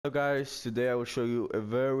Hello guys, today I will show you a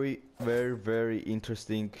very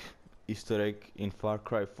interesting Easter egg in Far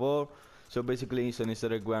Cry 4. So basically it's an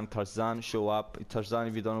Easter egg when Tarzan show up. Tarzan,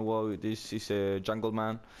 if you don't know, this is a jungle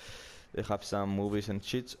man. They have some movies and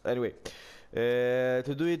shit. Anyway,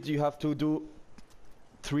 to do it you have to do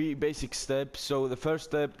 3 basic steps. So the first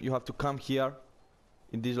step, you have to come here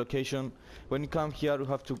in this location. When you come here you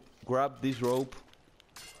have to grab this rope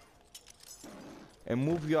and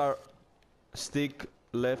move your stick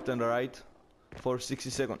left and right for 60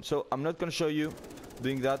 seconds. So I'm not gonna show you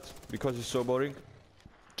doing that because it's so boring.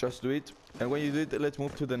 Just do it, and when you do it, let's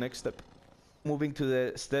move to the next step. Moving to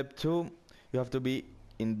the step 2, you have to be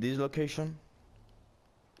in this location.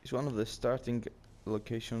 It's one of the starting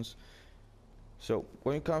locations. So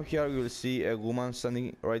when you come here you will see a woman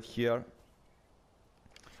standing right here.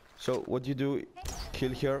 So what you do,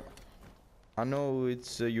 kill her. I know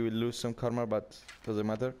it's you will lose some karma, but doesn't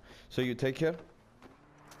matter. So you take her,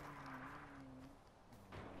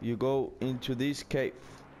 you go into this cave.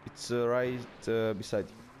 It's right beside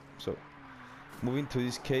you. So move into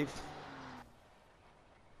this cave.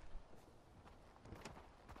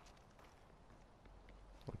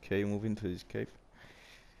 Okay, move into this cave.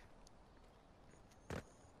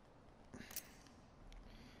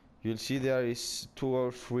 You'll see there is 2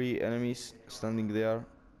 or 3 enemies standing there,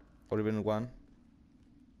 or even 1.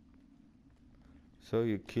 So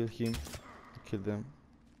you kill him, kill them.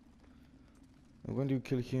 And when you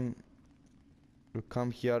kill him, you come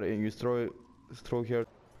here and you throw here.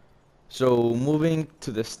 So moving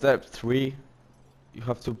to the step 3, you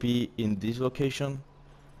have to be in this location.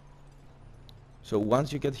 So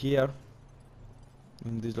once you get here,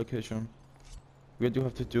 in this location, what you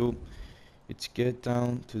have to do, it's get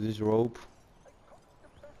down to this rope.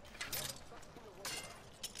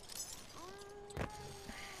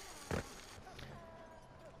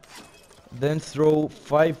 Then throw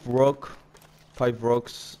 5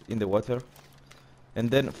 rocks in the water, and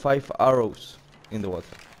then 5 arrows in the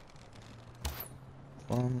water.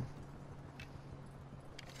 1,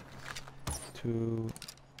 2,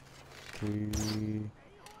 3,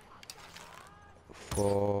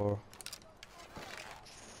 4,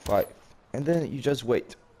 5, and then you just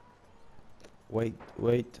wait,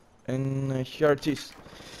 and here it is.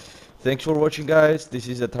 Thanks for watching, guys. This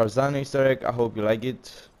is a Tarzan Easter egg. I hope you like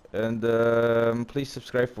it. And please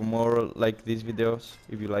subscribe for more like these videos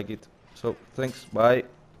if you like it. So thanks, bye.